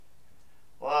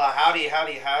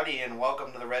Howdy, and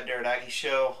welcome to the Red Dirt Aggie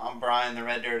Show. I'm Brian, the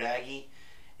Red Dirt Aggie,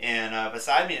 and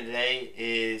beside me today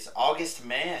is August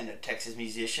Mann, a Texas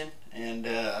musician. And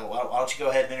why don't you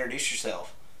go ahead and introduce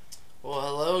yourself? Well,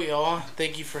 hello, y'all.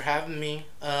 Thank you for having me.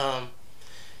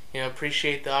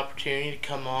 Appreciate the opportunity to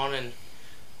come on and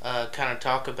kind of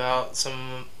talk about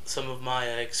some of my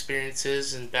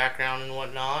experiences and background and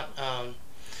whatnot. I'm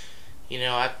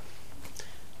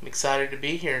excited to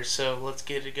be here, so let's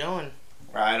get it going.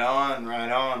 Right on, right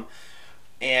on.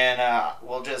 And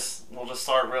we'll just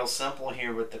start real simple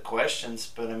here with the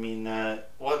questions. But I mean,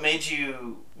 what made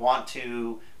you want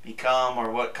to become,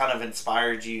 or what kind of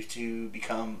inspired you to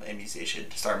become a musician,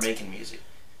 to start making music?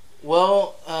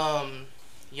 Well,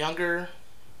 younger,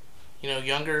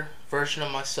 younger version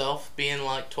of myself, being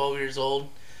like 12 years old,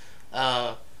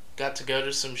 got to go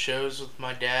to some shows with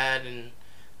my dad and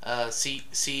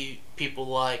see people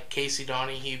like Casey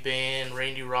Donahue Band,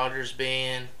 Randy Rogers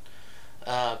Band,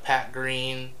 Pat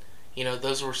Green.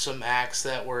 Those were some acts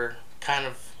that were kind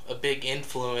of a big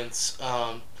influence.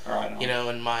 Right.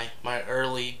 In my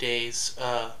early days,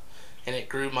 and it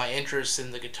grew my interest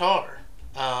in the guitar.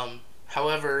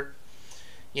 However,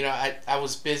 I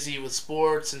was busy with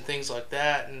sports and things like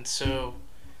that, and so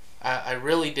I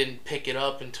really didn't pick it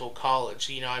up until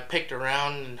college. I picked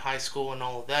around in high school and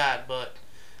all of that, but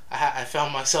I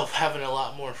found myself having a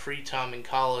lot more free time in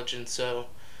college, and so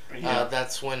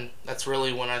that's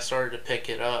really when I started to pick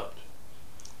it up.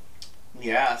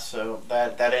 Yeah, so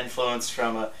that influence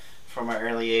from an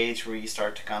early age, where you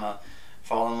start to kind of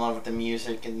fall in love with the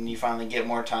music, and you finally get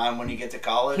more time when you get to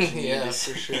college. And Yeah, you just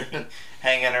for sure.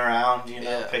 hanging around,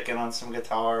 Yeah. picking on some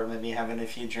guitar, maybe having a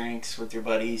few drinks with your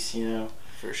buddies,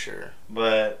 For sure.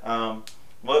 But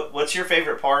what's your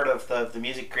favorite part of the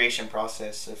music creation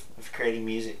process of creating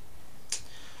music?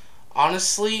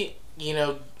 Honestly,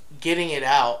 getting it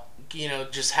out,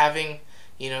 just having,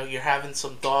 you're having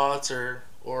some thoughts or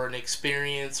an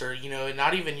experience, or,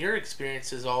 not even your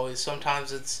experiences always.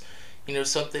 Sometimes it's,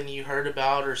 something you heard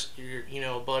about, or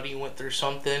a buddy went through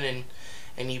something,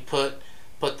 and you put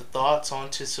the thoughts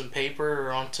onto some paper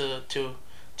or onto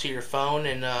your phone,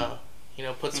 and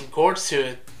put some chords to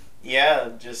it. Yeah,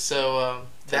 just So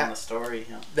telling a story.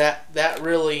 Yeah.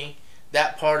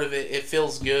 that part of it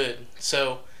feels good.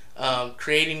 So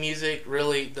creating music,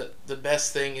 really the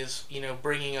best thing is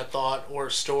bringing a thought or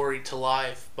a story to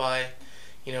life by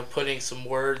putting some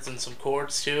words and some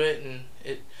chords to it, and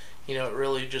it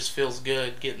really just feels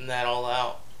good getting that all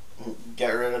out. Get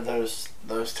rid of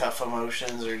those tough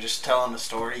emotions, or just telling a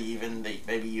story even that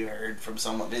maybe you heard from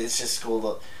someone. It's just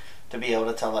cool to be able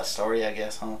to tell that story, I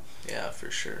guess, huh? Yeah,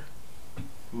 for sure.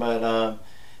 But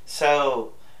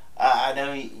so I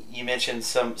know you mentioned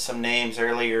some names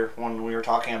earlier when we were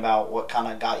talking about what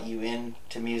kind of got you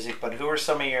into music. But who are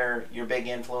some of your big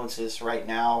influences right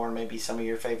now, or maybe some of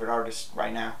your favorite artists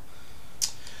right now?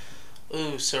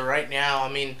 Ooh, so right now, I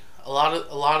mean, a lot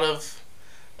of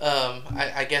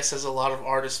I guess, as a lot of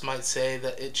artists might say,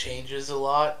 that it changes a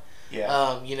lot.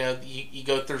 Yeah. You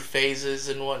go through phases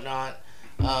and whatnot.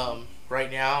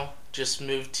 Right now, just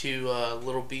moved to a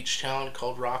little beach town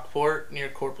called Rockport near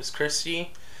Corpus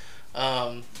Christi.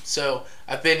 So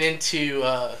I've been into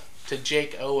to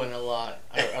Jake Owen a lot.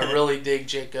 I really dig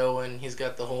Jake Owen. He's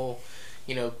got the whole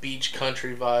beach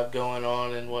country vibe going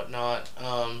on and whatnot.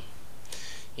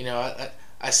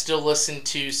 I still listen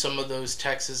to some of those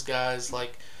Texas guys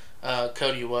like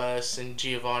Cody West and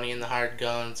Giovanni and the Hired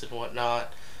Guns and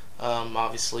whatnot.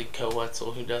 Obviously, Co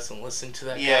Wetzel, who doesn't listen to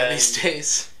that guy these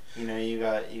days. You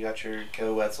got your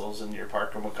Co Wetzels and your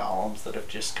Parker McCollums that have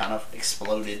just kind of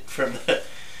exploded from the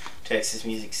Texas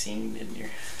music scene,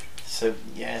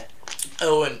 yeah.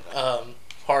 Oh, and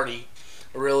Hardy.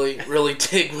 Really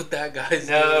dig what that guy's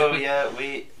doing. Yeah,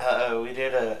 we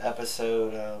did an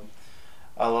episode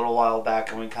a little while back,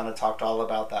 and we kind of talked all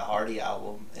about that Hardy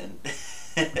album and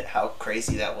how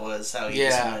crazy that was. How he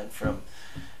just went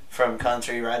from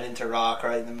country right into rock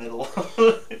right in the middle.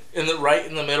 Right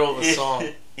in the middle of a song.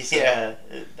 So. Yeah,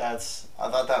 I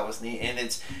thought that was neat, and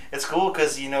it's cool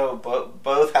because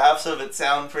both halves of it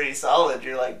sound pretty solid.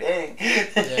 You're like, dang.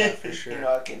 Yeah, for sure.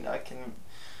 I can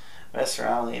mess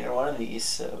around with either one of these.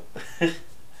 So,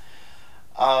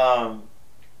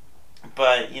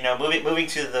 but moving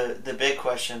to the big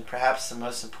question, perhaps the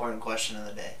most important question of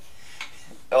the day.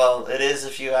 Well, it is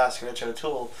if you ask Rich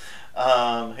O'Toole,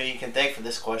 who you can thank for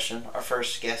this question. Our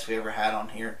first guest we ever had on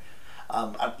here.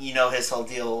 His whole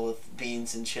deal with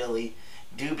beans and chili.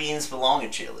 Do beans belong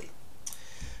in chili?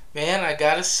 Man, I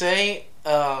gotta say,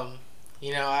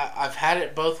 I've had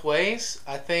it both ways.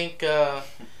 I think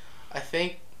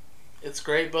it's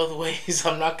great both ways.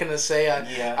 I'm not gonna say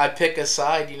Yeah. I pick a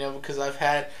side, because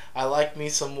I like me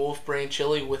some wolf brain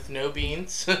chili with no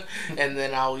beans, and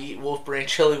then I'll eat wolf brain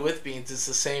chili with beans. It's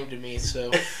the same to me.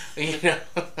 So, you know,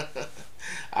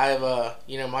 I have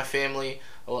my family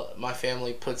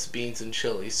puts beans in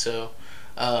chili, so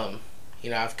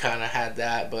I've kind of had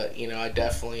that, but I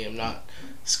definitely am not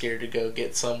scared to go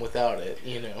get some without it.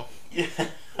 Yeah.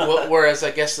 Whereas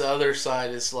I guess the other side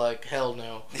is like, hell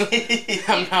no.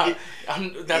 I'm not.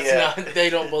 That's Yeah. not. They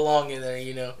don't belong in there.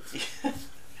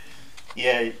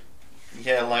 Yeah,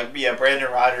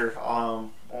 Brandon Ryder, our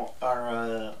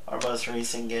most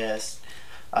recent guest,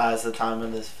 at the time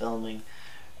of this filming,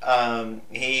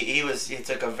 he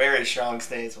took a very strong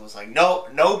stance and was like,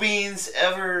 no beans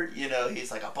ever.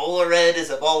 He's like, a bowl of red is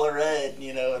a bowl of red.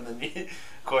 And then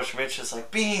of course Rich is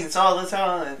like, beans all the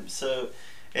time. So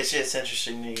it's just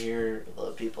interesting to hear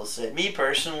what people say. Me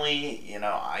personally,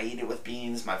 I eat it with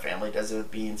beans. My family does it with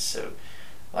beans, so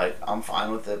like I'm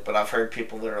fine with it. But I've heard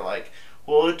people that are like,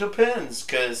 well, it depends,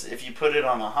 because if you put it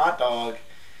on a hot dog,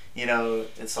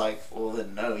 it's like, well,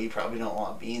 then no, you probably don't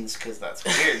want beans because that's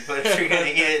weird. But if you're going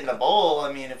to eat it in a bowl,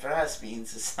 I mean, if it has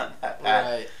beans, it's not that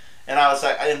bad. Right. And I was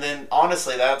like, and then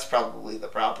honestly, that's probably the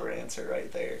proper answer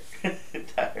right there.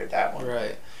 I heard that one.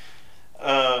 Right.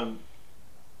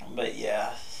 But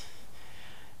yeah.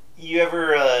 You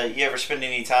ever spend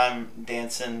any time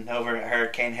dancing over at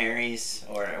Hurricane Harry's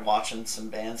or watching some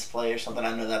bands play or something?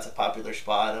 I know that's a popular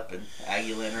spot up in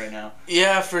Aggieland right now.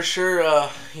 Yeah, for sure.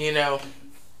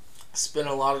 Spent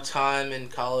a lot of time in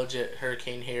college at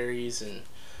Hurricane Harry's and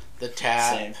the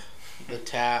Tap. Same. The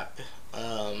Tap.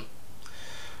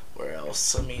 Where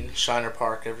else? I mean, Shiner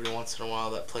Park every once in a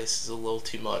while. That place is a little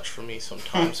too much for me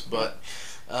sometimes, but.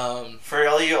 For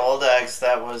all you old eggs,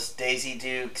 that was Daisy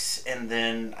Dukes, and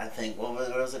then I think what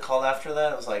was it called after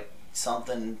that? It was like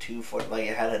something 240, like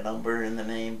it had a number in the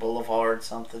name, Boulevard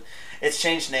something. It's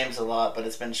changed names a lot, but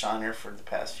it's been Shiner for the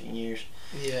past few years.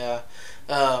 Yeah,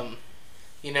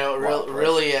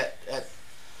 really at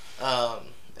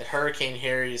Hurricane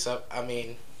Harry's. I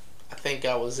mean, I think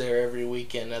I was there every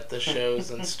weekend at the shows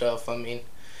and stuff. I mean,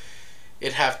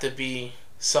 it'd have to be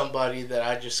somebody that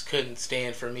I just couldn't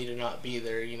stand for me to not be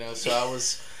there, So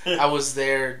I was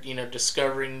there,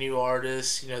 discovering new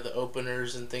artists, the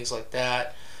openers and things like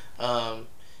that.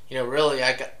 Really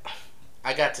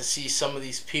I got to see some of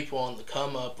these people on the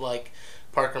come up, like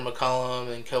Parker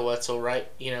McCollum and Coetzel, right?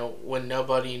 When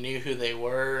nobody knew who they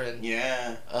were, and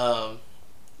yeah,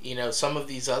 some of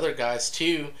these other guys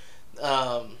too,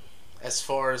 as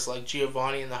far as like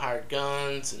Giovanni and the Hired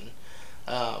Guns and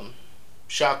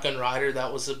Shotgun Rider,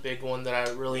 that was a big one that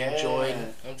I really enjoyed.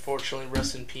 Unfortunately,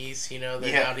 rest in peace. They're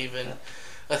not even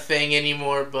a thing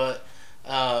anymore. But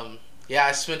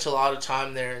I spent a lot of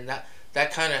time there, and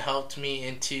that kind of helped me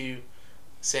into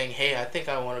saying, "Hey, I think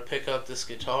I want to pick up this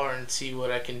guitar and see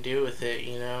what I can do with it."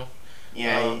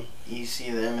 Yeah, you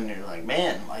see them and you're like,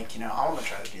 man, I want to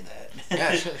try to do that.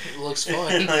 Yeah, it looks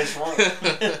fun. It looks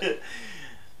fun.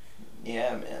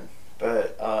 Yeah, man.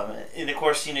 But, and of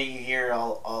course, you hear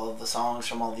all of the songs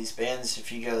from all these bands.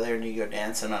 If you go there and you go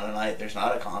dancing on a night, there's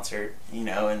not a concert, and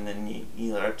then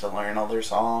you start to learn all their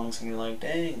songs, and you're like,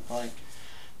 dang, like,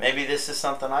 maybe this is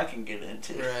something I can get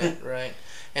into. Right.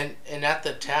 And at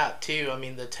the Tap, too, I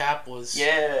mean, the Tap was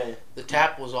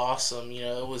awesome.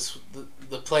 It was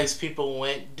the place people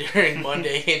went during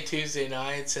Monday and Tuesday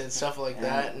nights and stuff like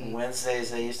that. And Wednesdays,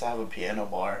 they used to have a piano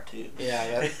bar, too.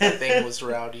 Yeah, that thing was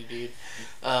rowdy, dude.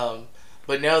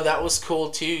 But no, that was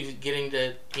cool too, getting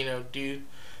to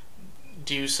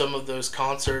do some of those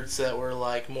concerts that were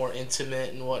like more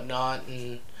intimate and whatnot,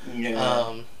 and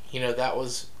that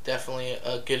was definitely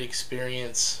a good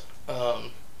experience.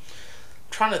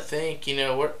 Trying to think,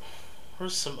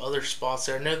 where's some other spots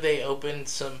there? I know they opened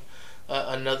some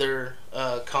another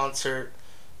concert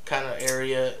kind of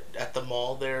area at the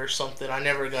mall there or something. I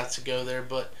never got to go there,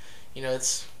 but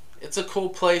it's a cool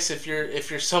place if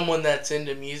you're someone that's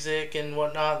into music and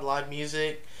whatnot, live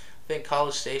music. I think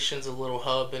College Station's a little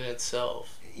hub in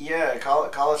itself. Yeah,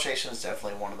 College Station is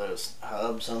definitely one of those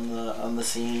hubs on the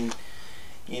scene.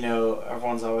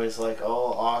 Everyone's always like,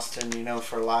 oh, Austin,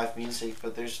 for live music,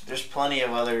 but there's plenty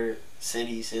of other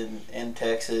cities in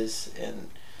Texas and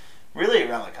really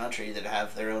around the country that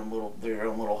have their own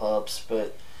little hubs,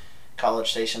 but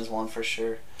College Station's one for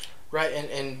sure. Right,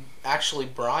 and actually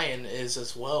Bryan is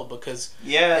as well, because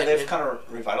they've kind of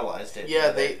revitalized it.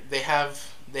 Yeah, they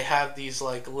have these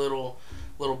like little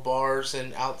bars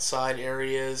and outside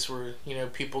areas where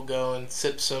people go and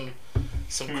sip some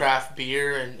craft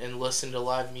beer and listen to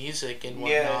live music and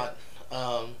whatnot.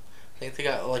 think they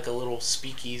got like a little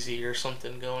speakeasy or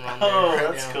something going on there Oh,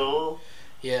 right that's now. cool.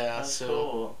 Yeah, That's so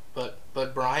cool.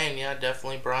 but Brian, yeah,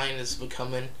 definitely Brian is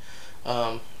becoming,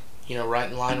 right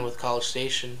in line with College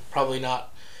Station. Probably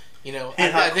not, I Not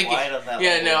think quite on that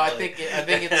yeah, level, no,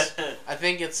 I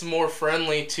think it's more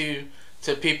friendly to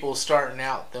people starting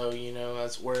out though,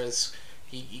 as whereas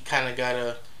you kind of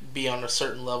gotta be on a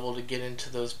certain level to get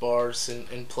into those bars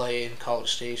and play in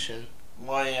College Station.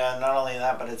 Well, yeah, not only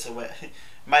that, but it's a way.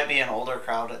 It might be an older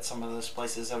crowd at some of those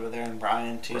places over there in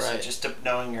Bryan too. So Right. just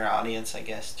knowing your audience, I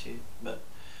guess too. But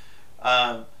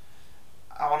um,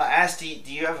 I want to ask, do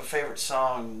you have a favorite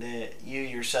song that you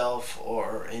yourself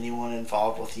or anyone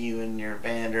involved with you in your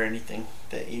band or anything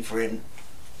that you've written?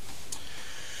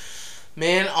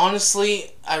 Man,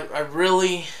 honestly, I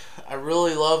really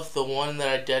love the one that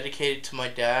I dedicated to my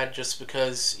dad just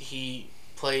because he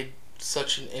played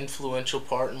such an influential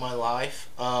part in my life.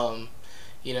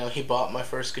 He bought my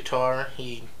first guitar.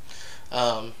 He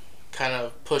kind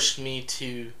of pushed me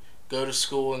to go to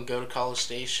school and go to College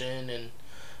Station,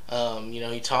 and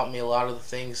he taught me a lot of the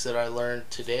things that I learned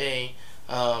today.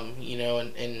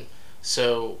 And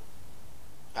so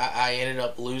I ended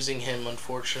up losing him,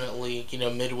 unfortunately,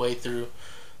 midway through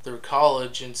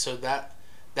college, and so that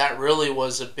really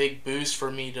was a big boost for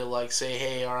me to like say,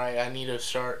 hey, all right, I need to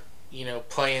start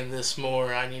playing this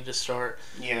more. I need to start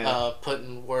Yeah.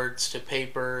 putting words to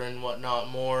paper and whatnot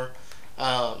more.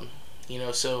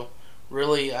 So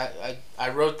really, I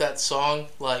wrote that song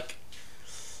like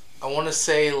I want to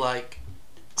say like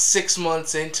 6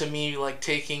 months into me like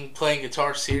playing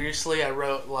guitar seriously. I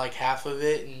wrote like half of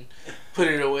it and put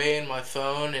it away in my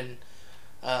phone and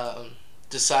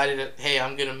decided that, hey,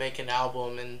 I'm gonna make an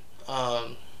album, and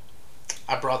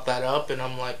I brought that up and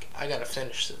I'm like, I gotta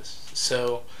finish this.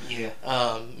 So Yeah.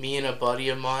 me and a buddy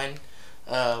of mine,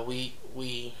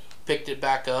 we picked it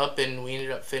back up and we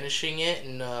ended up finishing it,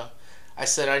 and I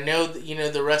said, I know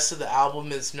that the rest of the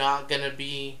album is not gonna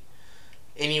be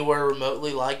anywhere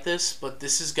remotely like this, but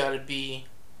this has got to be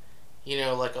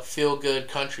like a feel good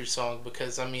country song,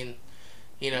 because I mean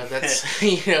that's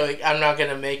I'm not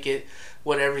gonna make it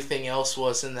what everything else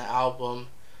was in the album.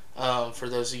 For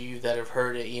those of you that have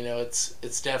heard it,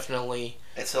 it's definitely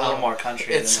It's a little more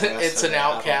country it's than the rest it's of an the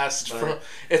outcast album,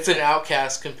 it's an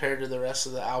outcast compared to the rest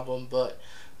of the album, but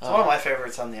it's one of my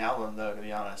favorites on the album, though, to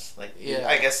be honest. Like, yeah.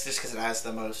 I guess just because it has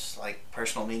the most like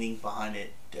personal meaning behind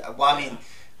it. Well, I mean,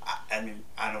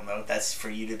 I don't know. That's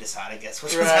for you to decide, I guess.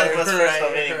 Which was the most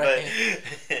personal meaning,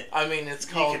 but I mean, it's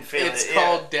you called can feel it's it,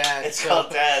 called yeah. Dad. It's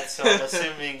called Dad, so I'm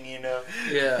assuming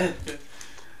Yeah.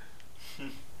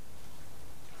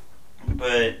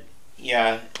 But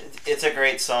yeah, it's a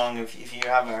great song. If you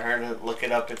haven't heard it, look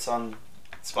it up. It's on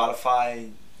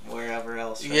Spotify, wherever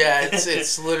else. Right? Yeah,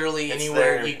 it's literally It's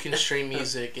anywhere there. you can stream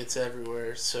music. It's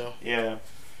everywhere. So Yeah,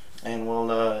 and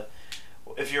we'll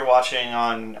if you're watching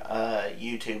on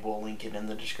YouTube, we'll link it in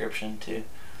the description too.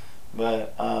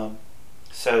 But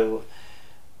so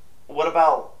what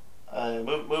about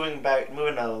moving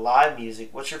to live music?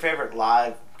 What's your favorite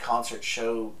live concert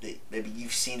show that maybe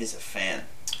you've seen as a fan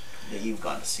that you've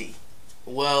gone to see?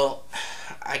 well,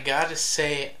 I gotta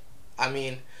say, I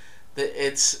mean,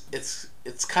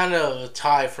 it's kind of a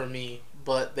tie for me,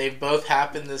 but they both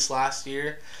happened this last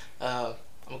year. I'm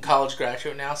a college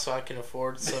graduate now, so I can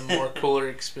afford some more cooler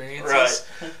experiences.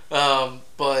 Right.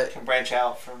 But Can branch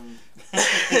out from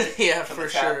yeah, from for the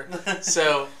sure. top.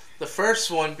 So the first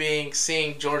one being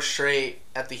seeing George Strait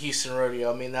at the Houston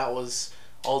Rodeo. I mean, that was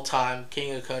all time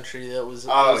king of country. That was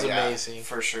amazing.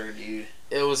 For sure, dude.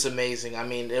 It was amazing. I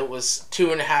mean, it was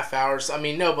 2.5 hours. I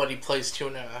mean, nobody plays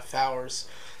 2.5 hours,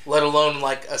 let alone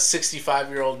like a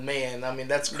 65-year-old man. I mean,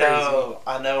 that's crazy. No,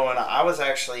 I know. And I was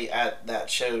actually at that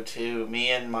show too. Me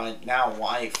and my now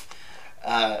wife,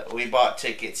 we bought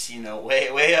tickets.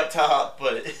 Way up top,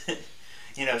 but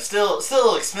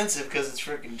still expensive because it's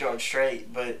freaking George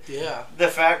Strait. But Yeah. the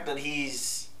fact that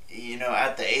he's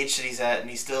at the age that he's at and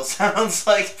he still sounds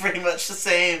like pretty much the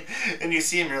same, and you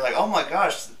see him, you're like, oh my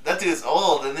gosh, that dude's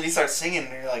old, and then he starts singing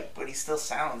and you're like, but he still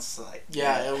sounds like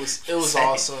Yeah, it was same.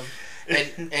 awesome.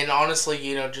 And honestly,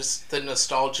 just the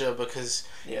nostalgia, because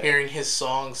Yeah. hearing his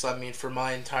songs, I mean, for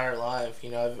my entire life,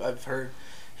 I've heard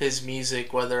his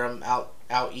music, whether I'm out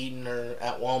eating or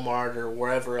at Walmart or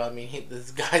wherever. I mean,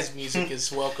 this guy's music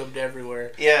is welcomed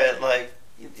everywhere. Yeah, like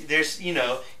there's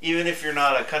even if you're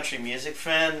not a country music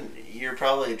fan, you're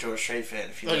probably a George Strait fan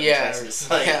if you live in Texas.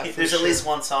 Like, for there's at sure. least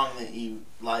one song that you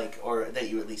like or that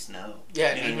you at least know.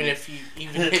 Yeah, You know and what I mean?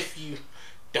 even if you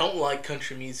don't like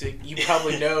country music, you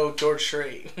probably know George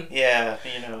Strait. Yeah,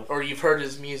 Or you've heard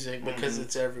his music because Mhm.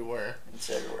 it's everywhere. it's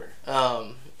everywhere.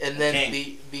 And then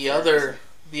King. the other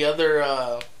the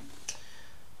other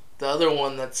the other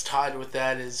one that's tied with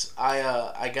that is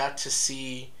I got to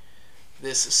see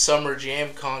this summer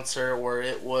jam concert where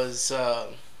it was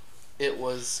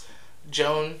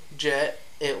Joan Jett,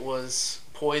 it was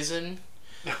Poison,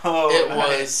 Oh, it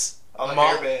nice. was All the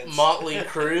hair bands. Motley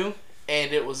Crue,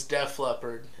 and it was Def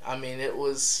Leppard. I mean, it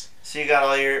was So you got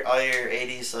all your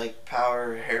 '80s like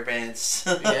power hair bands.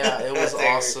 yeah, it was They're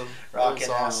awesome. It rocking was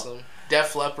out. awesome.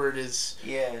 Def Leppard is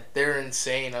Yeah. they're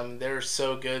insane. I mean, they're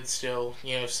so good still.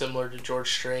 You know, similar to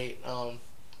George Strait.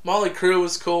 Motley Crue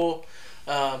was cool.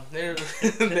 They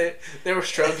were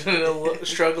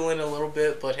struggling a little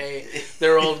bit, but hey,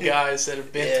 they're old guys that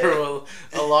have been Yeah. through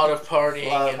a lot of partying A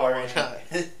lot of and partying. whatnot.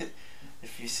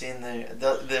 If you've seen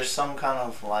there's some kind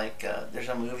of like there's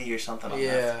a movie or something on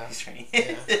Yeah.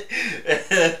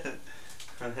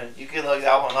 that. You can look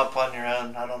that one up on your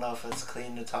own. I don't know if it's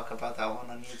clean to talk about that one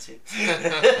on YouTube.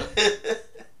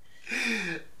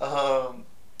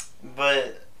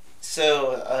 But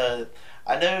so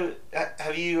I know.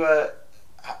 Have you?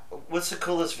 What's the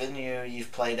coolest venue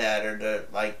you've played at, or the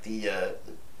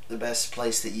best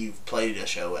place that you've played a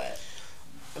show at?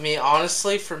 I mean,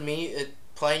 honestly, for me,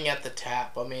 playing at the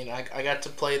Tap. I mean, I got to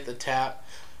play at the Tap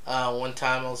one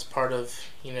time. I was part of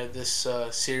this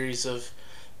series of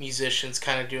musicians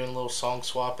kind of doing a little song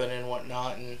swapping and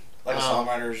whatnot, and Like a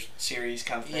songwriters series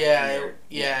kind of thing.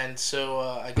 yeah, and so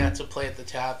I got to play at the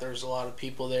Tap. There was a lot of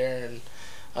people there,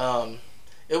 and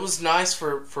it was nice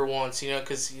for once,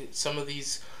 because some of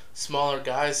these smaller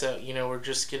guys that were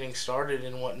just getting started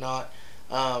and whatnot.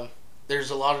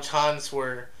 There's a lot of times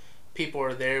where people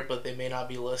are there, but they may not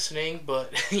be listening.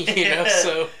 But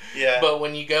so Yeah. But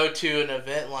when you go to an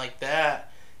event like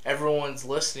that, everyone's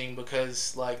listening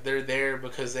because they're there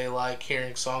because they like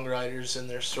hearing songwriters and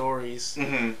their stories.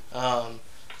 Mm-hmm.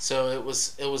 So it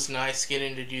was nice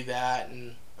getting to do that,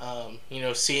 and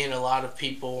seeing a lot of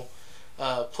people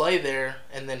play there,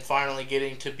 and then finally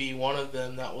getting to be one of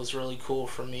them. That was really cool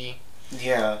for me.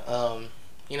 Yeah.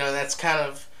 That's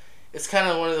it's kind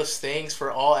of one of those things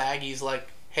for all Aggies. Like,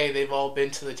 hey, they've all been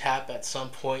to the Tap at some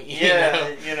point. Yeah.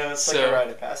 It's like a rite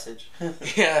of passage.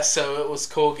 Yeah, so it was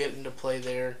cool getting to play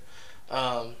there.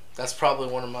 That's probably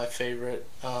one of my favorite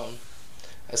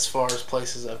as far as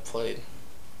places I've played.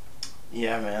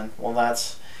 Yeah, man. Well,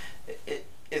 that's it.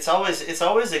 It's always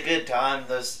a good time,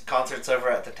 those concerts over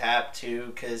at the Tap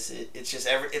too, because it's just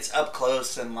it's up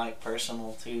close and like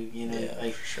personal too. Yeah,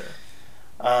 like, for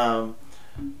sure.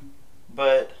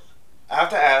 But I have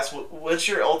to ask, what's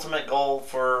your ultimate goal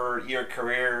for your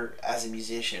career as a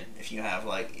musician? If you have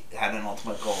had an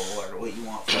ultimate goal or what you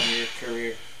want from your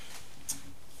career.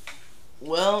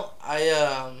 Well,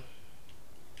 I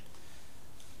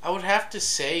would have to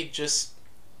say just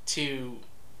to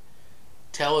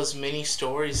tell as many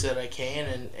stories that I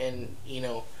can, and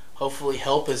hopefully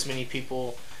help as many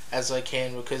people as I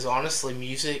can, because honestly,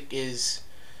 music is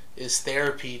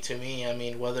therapy to me. I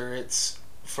mean, whether it's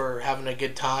for having a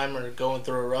good time or going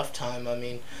through a rough time, I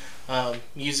mean,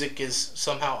 music is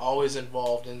somehow always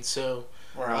involved, and so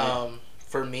Right.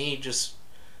 for me, just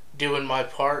doing my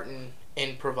part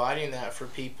in providing that for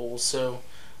people. So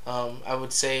I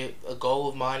would say a goal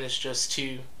of mine is just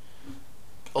to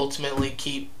ultimately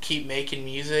keep making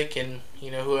music, and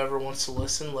whoever wants to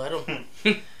listen, let them.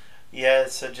 Yeah,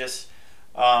 so just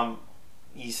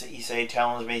you say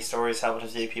telling as many stories, helping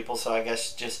as many people. So I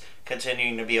guess just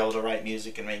continuing to be able to write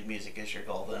music and make music is your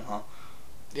goal, then, huh?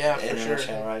 Yeah, for In a sure.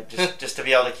 nutshell, right? Just to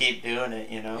be able to keep doing it,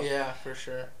 Yeah, for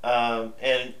sure.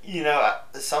 And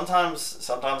sometimes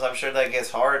I'm sure that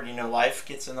gets hard. Life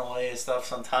gets in the way of stuff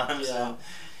sometimes. Yeah.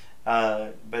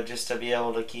 But just to be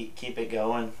able to keep it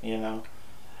going,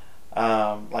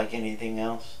 like anything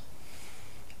else.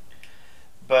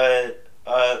 But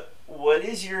what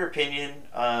is your opinion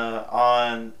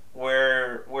on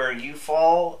where you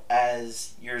fall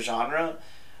as your genre,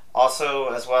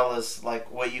 also as well as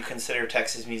what you consider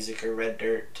Texas music or red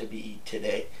dirt to be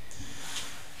today?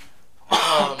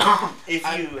 If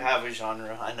you have a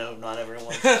genre, I know not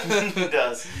everyone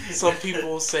does. Some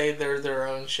people say they're their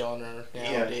own genre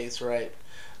nowadays, right?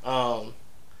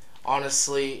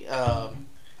 Honestly, I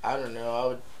don't know. I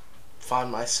would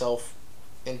find myself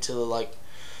into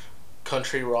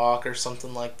country rock or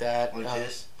something like that. Like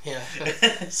this? Yeah,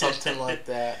 something like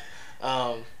that.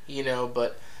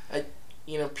 But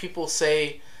people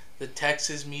say the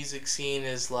Texas music scene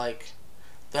is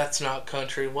that's not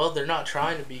country. Well, they're not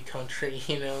trying to be country.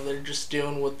 They're just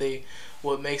doing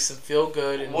what makes them feel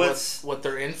good, and what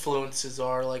their influences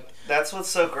are. That's what's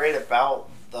so great about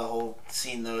the whole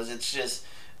scene, though. Is it's just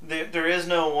there is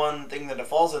no one thing that it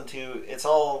falls into. It's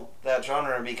all that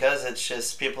genre because it's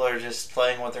just people are just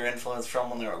playing what they're influenced from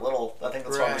when they were little. I think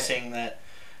that's why we're Right. seeing that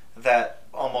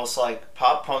almost like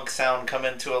pop punk sound come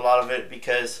into a lot of it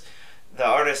because the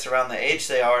artists around the age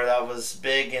they are, that was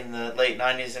big in the late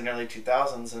 90s and early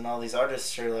 2000s, and all these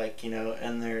artists are like, in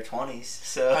their 20s.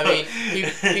 So I mean,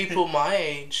 people my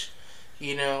age,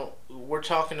 we're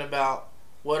talking about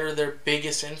what are their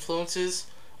biggest influences.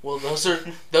 Well,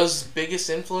 those biggest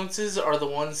influences are the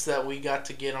ones that we got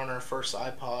to get on our first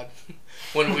iPod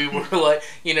when we were like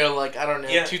I don't know,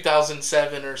 Yeah.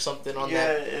 2007 or something on yeah,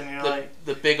 that and you're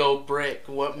the big old brick.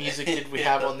 What music did we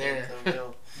have on there?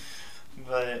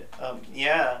 But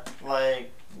yeah,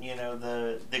 like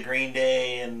the Green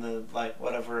Day and the like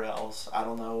whatever else, I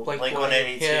don't know, Blink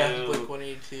 182, Yeah, Blink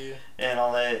 182, and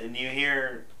all that. And you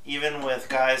hear even with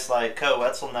guys like Co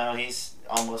Wetzel now, he's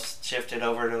almost shifted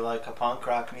over to like a punk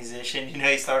rock musician.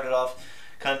 He started off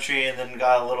country and then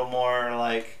got a little more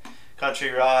like country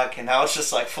rock, and now it's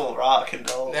just like full rock and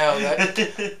roll. No,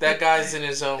 that guy's in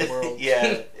his own world.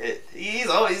 Yeah, he's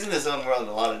in his own world in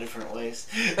a lot of different ways.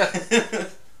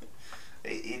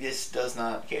 He just does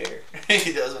not care.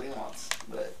 He does what he wants.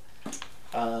 But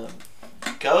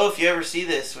Go, if you ever see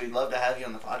this, we'd love to have you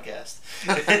on the podcast.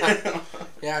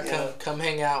 Come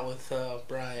hang out with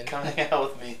Brian. Come hang out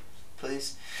with me,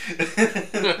 please.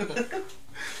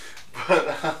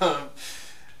 But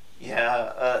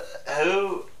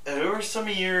who are some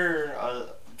of your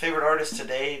favorite artists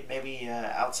today? Maybe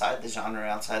outside the genre,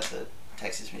 outside the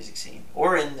Texas music scene,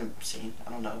 or in the scene.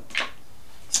 I don't know.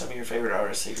 Some of your favorite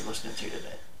artists that you're listening to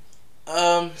today.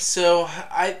 So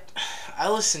I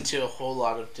listen to a whole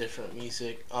lot of different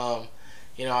music. I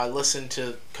listen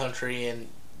to country and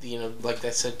like I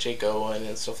said, Jake Owen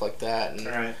and stuff like that, and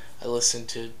Right. I listen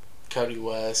to Cody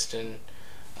West and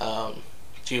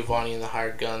Giovanni and the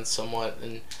Hired Guns somewhat.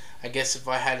 And I guess if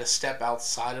I had to step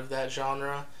outside of that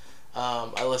genre,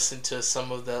 I listen to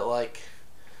some of the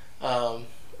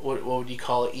what would you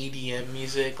call it, EDM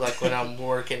music, like when I'm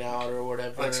working out or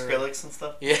whatever. Like Skrillex and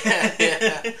stuff?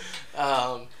 Yeah.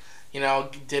 I'll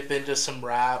dip into some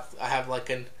rap. I have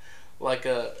a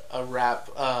rap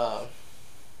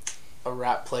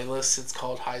playlist. It's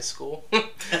called High School.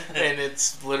 And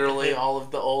it's literally all of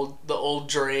the old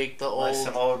Drake, Like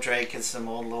some old Drake and some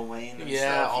old Lil Wayne and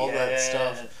stuff. all that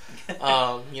stuff.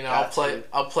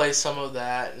 I'll play some of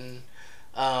that, and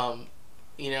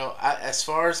as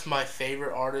far as my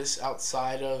favorite artists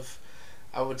outside of,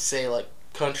 I would say like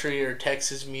country or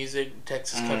Texas music,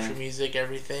 country music,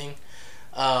 everything.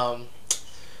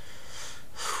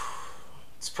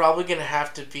 It's probably gonna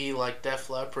have to be like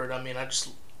Def Leppard. I mean,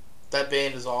 that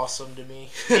band is awesome to me.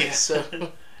 Yeah.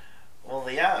 So. Well,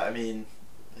 yeah. I mean,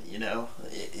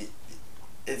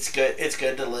 it's good. It's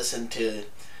good to listen to.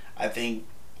 I think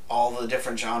all the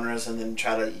different genres, and then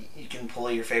you can pull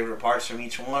your favorite parts from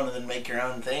each one, and then make your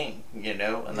own thing.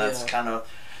 And that's kind of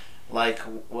like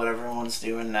what everyone's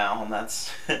doing now, and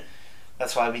that's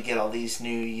that's why we get all these new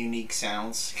unique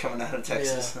sounds coming out of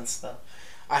Texas and stuff.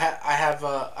 I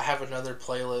have another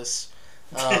playlist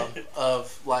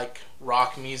of like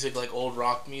rock music, like old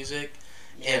rock music,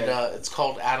 and it's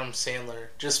called Adam Sandler,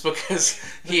 just because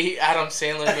Adam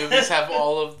Sandler movies have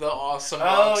all of the awesome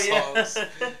rock songs.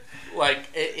 Like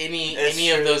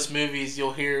any of those movies,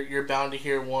 you're bound to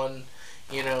hear one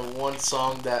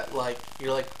song that like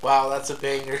you're like, wow, that's a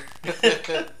banger.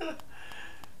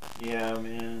 Yeah,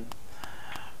 man.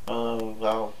 Oh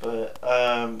wow, but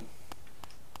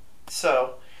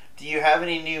so do you have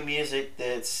any new music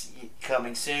that's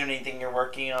coming soon? Anything you're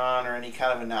working on, or any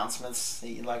kind of announcements that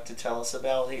you'd like to tell us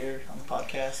about here on the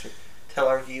podcast, or tell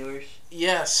our viewers?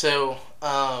 Yeah. So,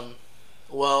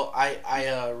 well,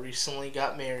 I recently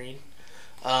got married.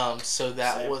 So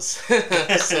that was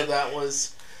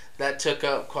that took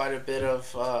up quite a bit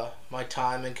of my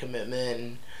time and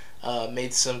commitment, and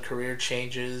made some career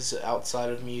changes outside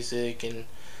of music, and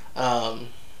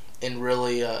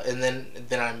really and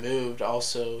then I moved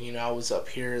also. I was up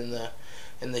here in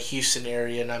the Houston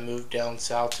area, and I moved down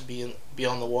south to be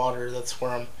on the water. That's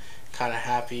where I'm kind of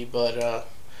happy, but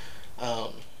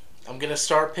I'm gonna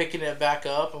start picking it back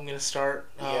up. I'm gonna start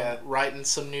writing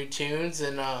some new tunes,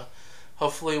 and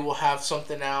hopefully we'll have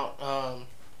something out.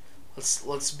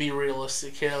 Let's be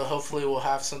realistic here. Hopefully we'll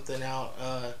have something out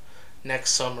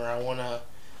next summer. I wanna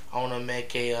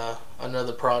make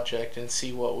another project and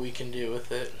see what we can do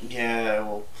with it.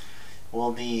 Yeah,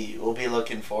 we'll be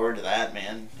looking forward to that,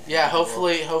 man. Yeah,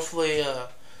 hopefully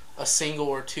a single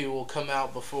or two will come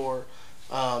out before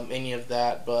any of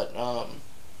that. But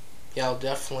yeah,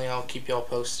 I'll keep y'all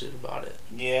posted about it.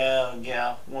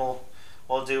 Yeah. Well,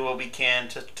 we'll do what we can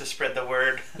to spread the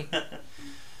word.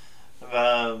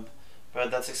 um, but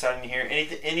that's exciting to hear.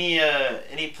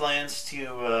 Any plans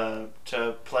to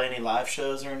play any live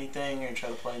shows or anything, or try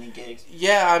to play any gigs?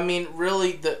 Yeah, I mean,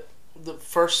 really, the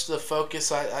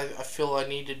focus I feel I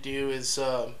need to do is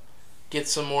get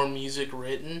some more music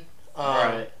written.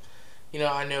 Right. You know,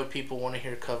 I know people want to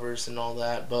hear covers and all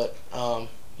that, but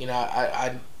you know,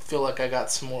 I feel like I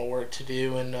got some more work to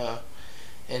do and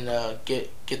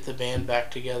get the band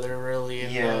back together really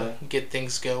and get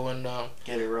things going.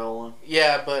 Get it rolling.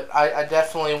 Yeah, but I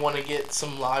definitely want to get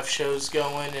some live shows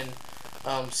going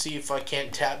and see if I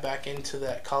can't tap back into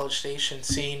that College Station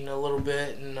scene a little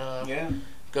bit and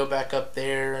go back up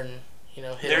there and you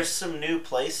know hit. There's some new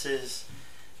places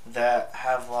that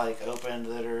have like opened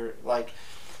that are like.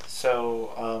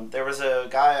 So there was a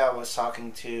guy I was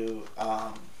talking to.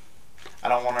 I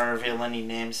don't want to reveal any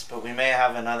names, but we may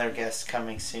have another guest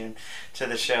coming soon to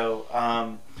the show.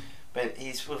 But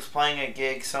he was playing a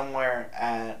gig somewhere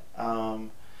at.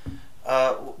 Do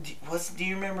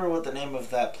you remember what the name of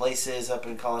that place is up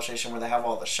in College Station where they have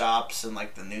all the shops and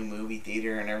like the new movie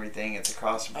theater and everything? It's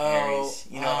across from Harry's.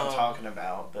 You know what I'm talking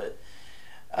about, but.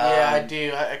 Yeah, I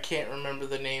do. I can't remember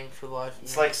the name for the life of me.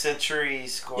 It's like Century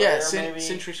Square, maybe?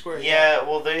 Century Square. Yeah,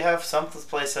 well, they have some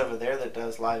place over there that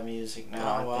does live music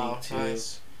now, I think, too.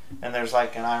 Nice. And there's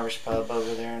like an Irish pub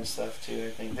over there and stuff, too, I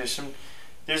think.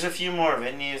 There's a few more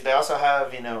venues. They also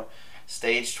have,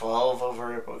 Stage 12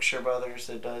 over at Bookshire Brothers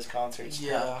that does concerts.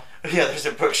 Yeah. Yeah, there's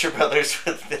a Bookshire Brothers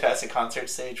that has a concert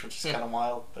stage, which is kind of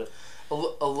wild, but... A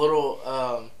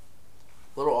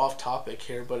little off topic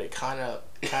here, but it kind of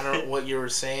what you were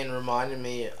saying reminded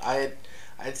me. I'd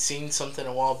seen something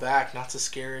a while back, not to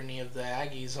scare any of the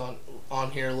Aggies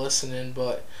on here listening,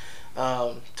 but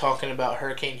talking about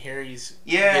Hurricane Harry's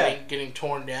getting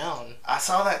torn down. I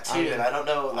saw that too, and I don't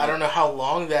know. I don't know how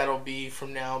long that'll be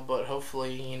from now, but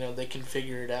hopefully they can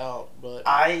figure it out. But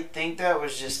I think that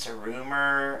was just a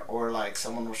rumor, or like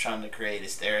someone was trying to create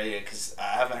hysteria, because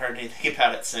I haven't heard anything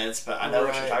about it since. But I know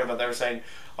what you're talking about. They were saying,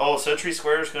 "Oh, Century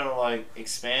Square is going to like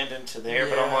expand into there,"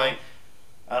 but I'm like,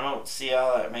 I don't see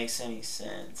how that makes any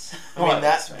sense. I mean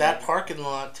that parking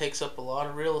lot takes up a lot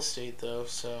of real estate, though.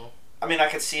 So I mean, I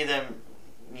could see them,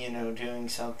 doing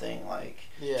something like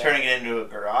turning it into a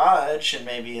garage and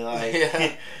maybe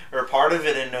like, or part of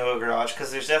it into a garage,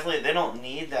 because there's definitely, they don't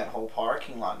need that whole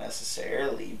parking lot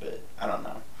necessarily, but I don't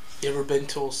know. You ever been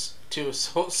to a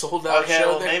sold out show? Okay,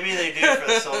 well, there? maybe they do for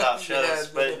the sold out shows,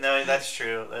 but no, that's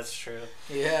true. That's true.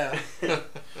 Yeah.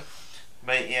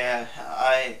 But yeah,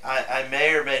 I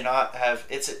may or may not have.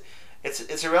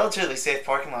 It's a relatively safe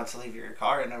parking lot to leave your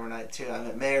car in overnight too.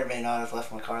 I may or may not have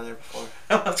left my car there before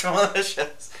after one of those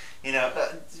shows.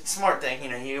 Smart thing.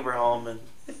 You Uber home and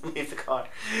leave the car.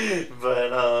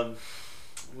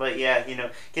 But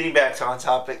yeah, getting back to on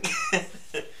topic.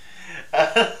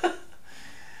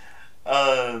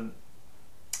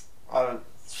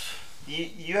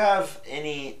 You have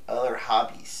any other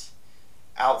hobbies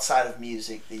outside of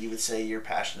music that you would say you're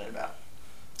passionate about?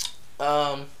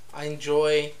 I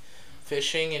enjoy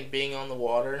fishing and being on the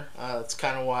water. That's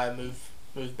kind of why I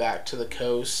moved back to the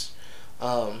coast.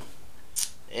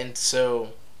 And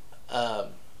so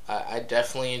I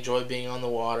definitely enjoy being on the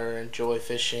water, enjoy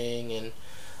fishing, and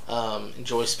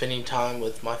enjoy spending time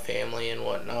with my family and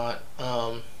whatnot.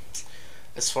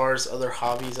 As far as other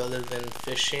hobbies other than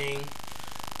fishing,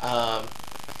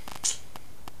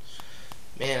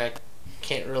 man, I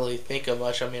can't really think of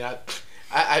much. I mean,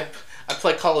 I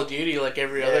play Call of Duty like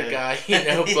every other guy,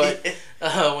 but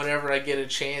whenever I get a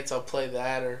chance, I'll play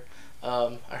that. Or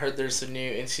I heard there's a new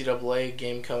NCAA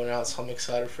game coming out, so I'm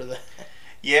excited for that.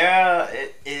 Yeah,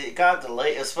 it got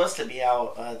delayed. It was supposed to be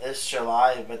out this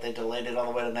July, but they delayed it all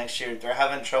the way to next year. They're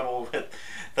having trouble with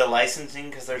the licensing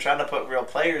because they're trying to put real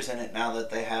players in it now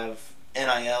that they have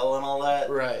NIL and all that.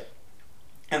 Right.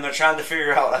 And they're trying to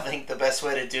figure out, I think, the best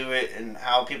way to do it and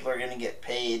how people are going to get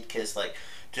paid. Because,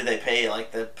 do they pay,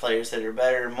 the players that are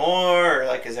better more?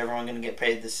 Or, is everyone going to get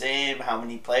paid the same? How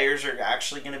many players are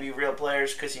actually going to be real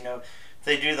players? Because, if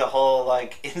they do the whole,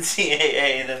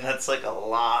 NCAA, then that's, a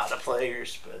lot of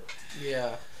players. But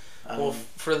yeah. Well,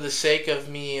 for the sake of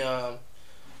me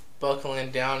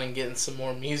buckling down and getting some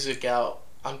more music out,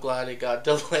 I'm glad it got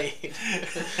delayed.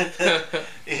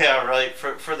 Yeah, right.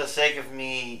 For the sake of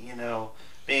me,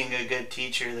 being a good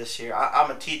teacher this year.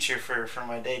 I'm a teacher for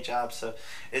my day job, so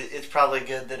it's probably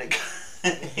good that it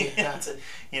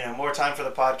more time for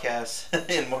the podcast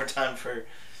and more time for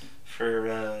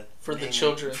the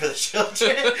children. For the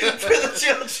children. For the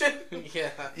children.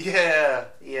 Yeah.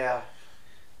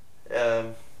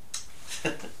 Yeah.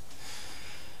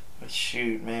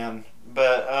 Shoot, man.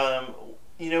 But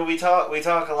we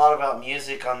talk a lot about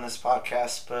music on this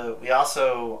podcast, but we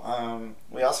also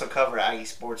cover Aggie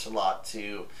sports a lot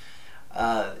too.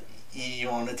 You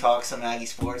want to talk some Aggie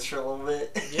sports for a little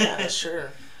bit? Yeah,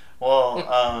 sure.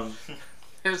 Well,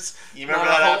 There's you remember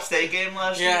that App State game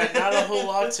last year? Yeah, not a whole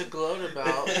lot to gloat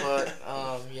about, but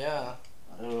yeah.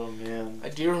 Oh man. I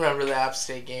do remember the App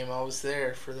State game. I was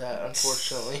there for that,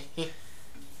 unfortunately.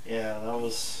 Yeah, that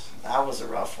was a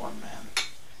rough one, man.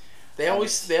 They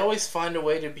always find a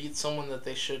way to beat someone that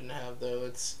they shouldn't have, though.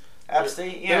 It's App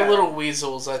State, yeah. They're little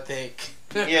weasels, I think.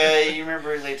 Yeah, you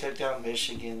remember they took down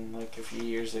Michigan like a few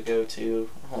years ago too.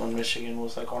 When Michigan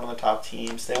was like one of the top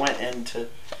teams, they went into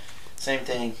same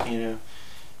thing,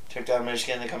 took down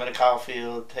Michigan. They come into Kyle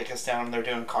Field, take us down, and they're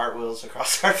doing cartwheels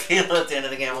across our field at the end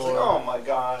of the game. I was like, oh my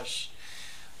gosh.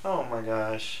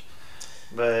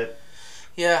 But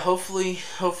yeah, hopefully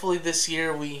this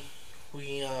year we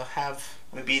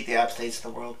beat the App States of the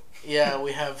world. Yeah,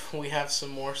 we have some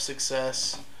more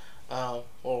success.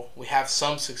 Well, we have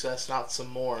some success, not some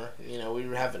more. We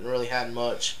haven't really had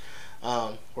much.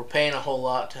 We're paying a whole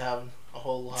lot to have a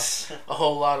whole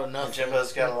lot of nothing.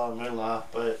 Jimbo's got a lot of moolah,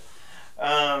 but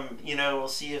we'll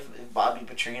see if Bobby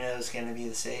Petrino is going to be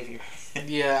the savior.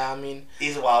 Yeah, I mean,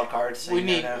 he's a wild card. So we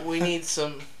need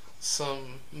some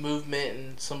movement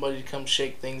and somebody to come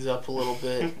shake things up a little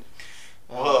bit.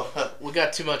 We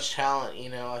got too much talent,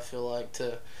 I feel like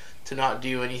to not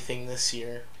do anything this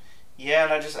year. Yeah,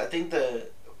 and I think the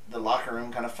locker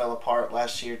room kind of fell apart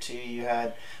last year too. You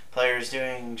had players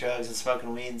doing drugs and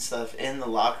smoking weed and stuff in the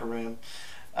locker room,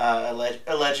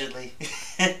 allegedly,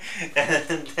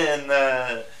 and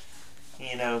then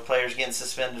players getting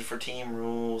suspended for team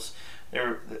rules.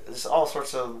 There's all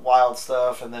sorts of wild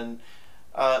stuff, and then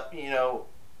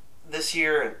this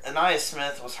year Anais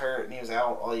Smith was hurt and he was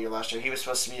out all year last year. He was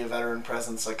supposed to be a veteran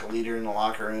presence, like a leader in the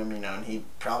locker room, and he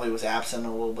probably was absent a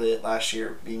little bit last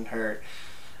year being hurt.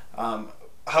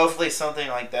 Hopefully something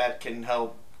like that can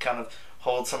help kind of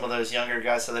hold some of those younger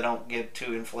guys so they don't get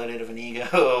too inflated of an ego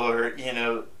or,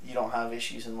 you don't have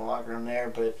issues in the locker room there.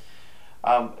 But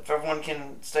if everyone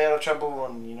can stay out of trouble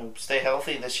and, stay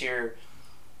healthy this year,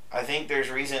 I think there's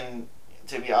reason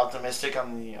to be optimistic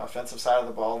on the offensive side of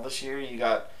the ball this year. You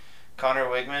got Connor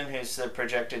Wigman, who's the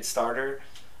projected starter.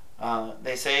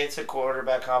 They say it's a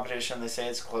quarterback competition. They say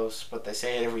it's close, but they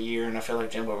say it every year, and I feel like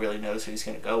Jimbo really knows who he's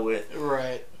going to go with.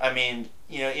 Right. I mean,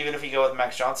 even if you go with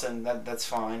Max Johnson, that's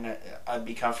fine. I'd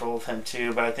be comfortable with him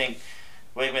too, but I think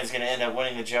Wigman's going to end up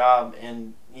winning the job.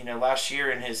 And, last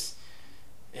year in his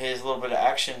little bit of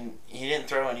action, he didn't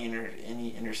throw any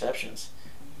interceptions.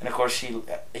 And, of course,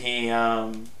 we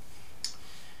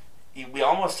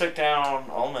almost took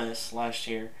down Ole Miss last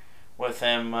year with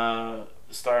him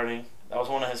starting. That was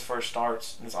one of his first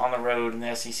starts. It's on the road in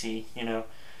the SEC, and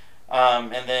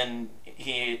then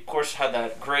he, of course, had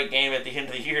that great game at the end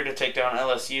of the year to take down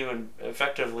LSU and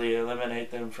effectively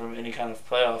eliminate them from any kind of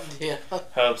playoff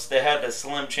hopes. They had a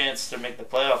slim chance to make the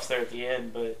playoffs there at the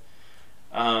end, but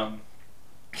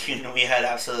we had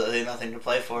absolutely nothing to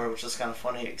play for, which is kind of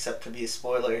funny, except to be a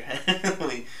spoiler.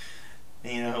 We,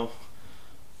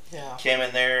 came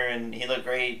in there and he looked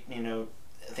great.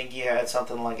 I think he had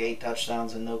something like 8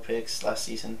 touchdowns and no picks last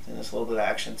season in this little bit of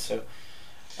action. So,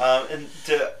 and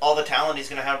to all the talent he's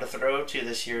going to have to throw to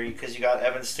this year, because you got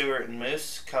Evan Stewart and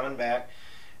Moose coming back,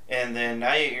 and then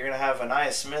now you're going to have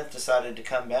Anais Smith decided to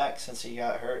come back since he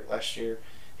got hurt last year.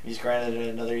 He's granted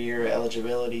another year of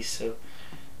eligibility, so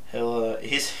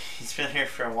he's been here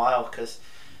for a while because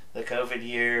the COVID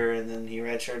year, and then he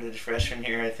redshirted his freshman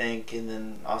year, I think, and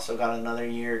then also got another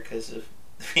year because of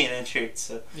being injured.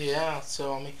 So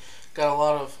got a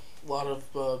lot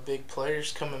of big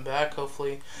players coming back.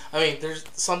 Hopefully, there's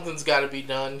something's got to be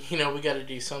done. We got to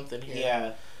do something here.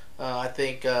 Yeah. I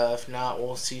think if not,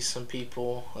 we'll see some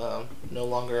people no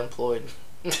longer employed.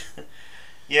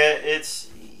 Yeah,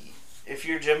 if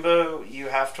you're Jimbo, you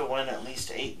have to win at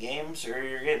least 8 games or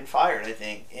you're getting fired, I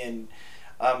think. And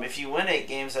if you win 8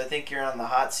 games, I think you're on the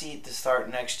hot seat to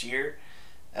start next year.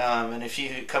 And if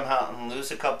you come out and lose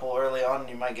a couple early on,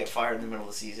 you might get fired in the middle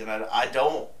of the season.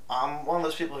 I'm one of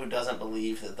those people who doesn't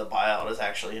believe that the buyout is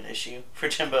actually an issue for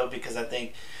Jimbo, because I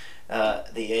think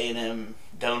the A&M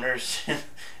donors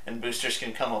and boosters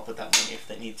can come up with that money if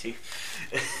they need to.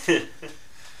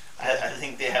 I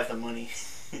think they have the money.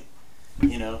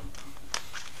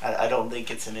 I don't think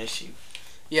it's an issue.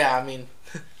 Yeah,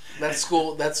 that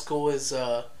school is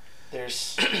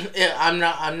there's yeah,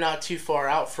 I'm not too far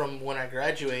out from when I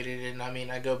graduated, and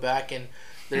I go back and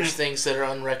there's things that are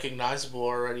unrecognizable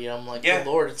already. I'm like, yeah. Good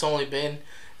Lord, it's only been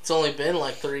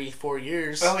like 3-4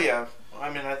 years. Oh yeah,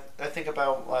 I think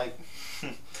about like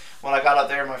when I got up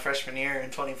there my freshman year in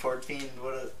 2014,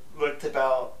 what it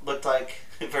looked like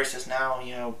versus now,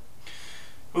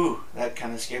 ooh, that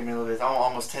kind of scared me a little bit.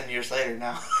 Almost 10 years later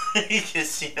now.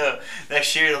 Because,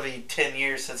 next year it'll be 10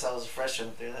 years since I was a freshman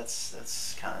up there.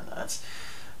 That's kind of nuts.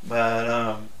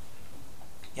 But,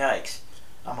 yikes.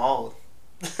 I'm old.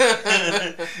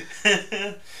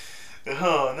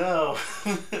 Oh, no.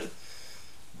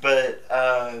 But,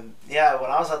 yeah, when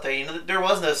I was out there, there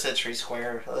was no Century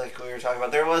Square, like we were talking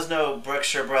about. There was no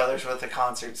Brookshire Brothers with the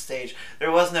concert stage.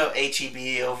 There was no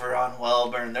H-E-B over on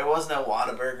Welburn. There was no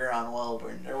Whataburger on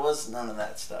Welburn. There was none of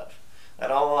that stuff.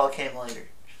 That all came later.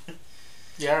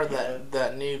 Yeah, or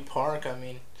that new park,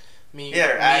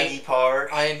 yeah, Aggie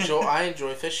Park. I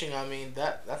enjoy fishing.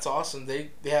 That's awesome. They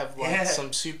have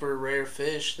some super rare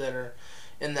fish that are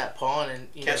in that pond,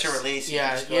 and catch and release.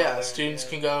 Yeah. Students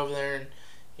can go over there and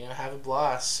have a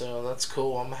blast. So that's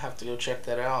cool. I'm gonna have to go check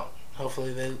that out.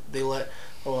 Hopefully they let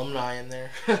alumni in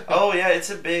there. Oh yeah, it's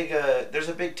a big. There's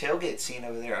a big tailgate scene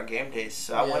over there on game days.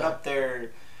 So I went up there.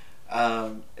 It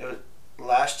was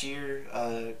last year,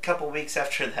 a couple weeks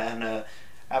after that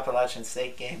Appalachian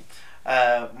State game.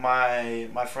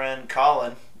 My friend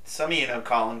Colin. Some of you know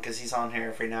Colin because he's on here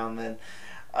every now and then.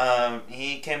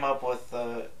 He came up with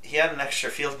he had an extra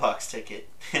field box ticket,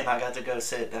 and I got to go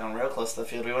sit down real close to the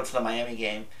field. We went to the Miami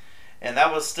game, and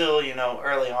that was still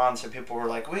early on, so people were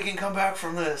like, "We can come back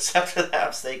from this after the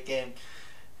App State game."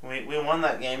 We won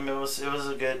that game. It was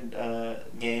a good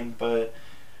game, but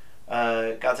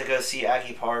got to go see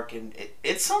Aggie Park, and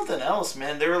it's something else,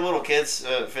 man. There were little kids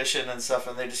fishing and stuff,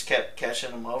 and they just kept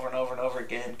catching them over and over and over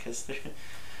again because they're.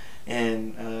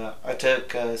 And I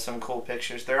took some cool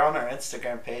pictures. They're on our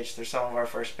Instagram page. They're some of our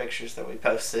first pictures that we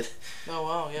posted. Oh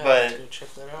wow, yeah. But, Let's go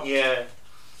check that out. Yeah.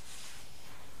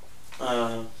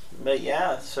 But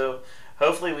yeah, so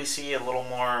hopefully we see a little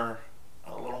more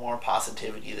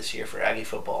positivity this year for Aggie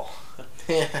football.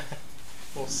 Yeah.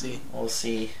 We'll see. We'll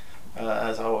see.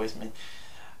 As always, man.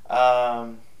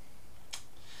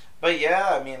 But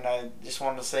yeah, I just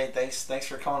wanted to say thanks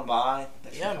for coming by.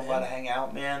 Thanks for coming by to hang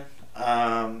out, man.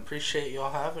 Appreciate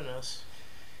y'all having us.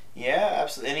 Yeah,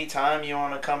 absolutely. Anytime you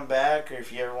want to come back, or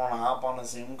if you ever want to hop on a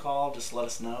Zoom call, just let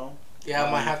us know. Yeah,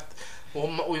 we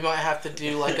might have to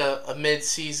do like a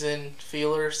mid-season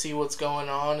feeler, see what's going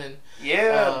on, and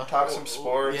talk some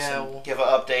sports. Yeah, and give an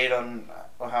update on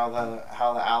how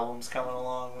the album's coming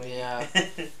along. Maybe. Yeah.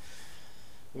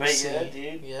 Yeah,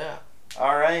 dude. Yeah.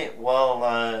 All right.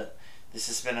 Well, this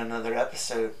has been another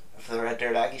episode of the Red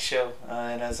Dirt Aggie Show.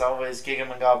 And as always, gig 'em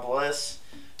and God bless.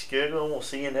 Giggle. We'll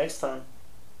see you next time.